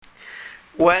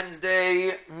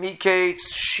Wednesday,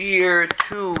 Miketz Shir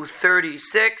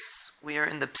 236. We are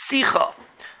in the Psicha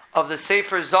of the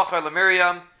Sefer Zachar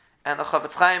LeMiriam, and the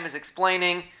Chafetz Chaim is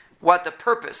explaining what the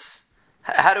purpose.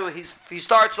 He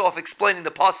starts off explaining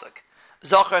the pasuk.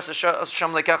 Zachar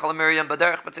Hashem Lekech LeMiriam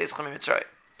Baderech B'Tzeischa Mitzrayim.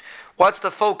 What's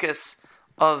the focus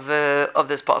of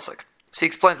this pasuk? So he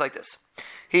explains like this.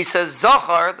 He says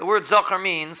Zachar. The word Zachar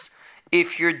means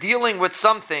if you're dealing with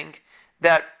something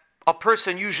that a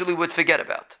person usually would forget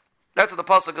about. That's what the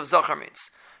pasuk of Zachar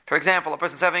means. For example, a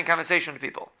person's having a conversation with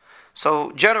people.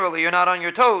 So generally, you're not on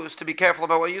your toes to be careful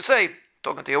about what you say.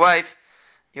 Talking to your wife,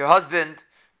 your husband,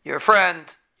 your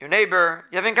friend, your neighbor,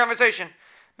 you're having a conversation.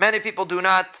 Many people do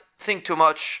not think too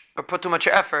much or put too much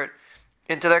effort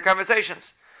into their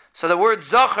conversations. So the word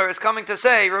Zachar is coming to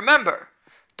say, remember,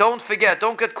 don't forget,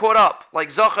 don't get caught up. Like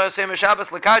Zachar Shem Shabbos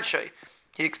Lekadshay.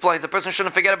 He explains, a person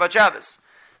shouldn't forget about Shabbos.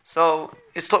 So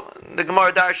the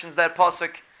Gemara darshans that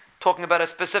pasuk talking about a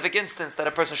specific instance that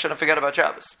a person shouldn't forget about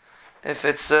Shabbos. If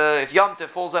Yom Tov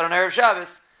falls out on Erev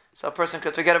Shabbos, so a person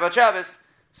could forget about Shabbos,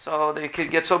 so they could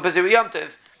get so busy with Yom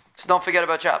Tov, so don't forget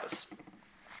about Shabbos.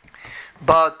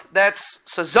 But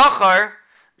so Zachar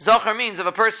means if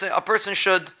a person's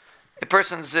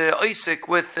Isaac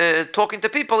with talking to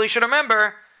people, he should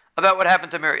remember about what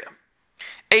happened to Miriam.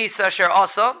 Eis asher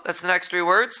asa, that's the next three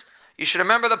words. You should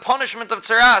remember the punishment of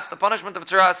tzaras. The punishment of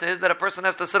tzaras is that a person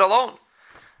has to sit alone.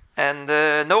 And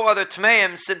no other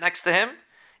tmeim sit next to him.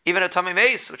 Even a tamim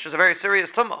eis, which is a very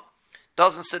serious tumah,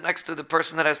 doesn't sit next to the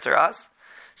person that has tzaras.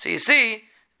 So you see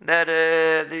that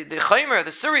the chaymer,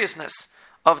 the seriousness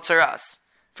of tzaras.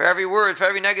 For every word, for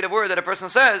every negative word that a person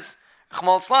says,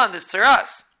 chmal tzlan, there's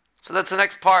tzaras. So that's the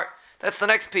next part. That's the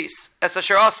next piece. Es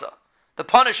asher asa, the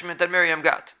punishment that Miriam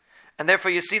got. And therefore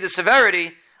you see the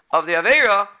severity of the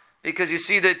aveira, because you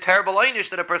see the terrible einish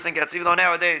that a person gets, even though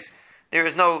nowadays there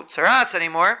is no tzaras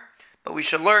anymore. But we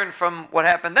should learn from what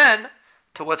happened then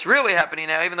to what's really happening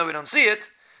now, even though we don't see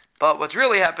it. But what's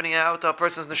really happening now to a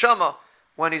person's neshama,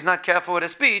 when he's not careful with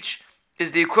his speech,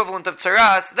 is the equivalent of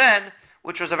tzaras then,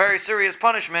 which was a very serious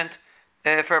punishment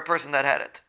for a person that had it.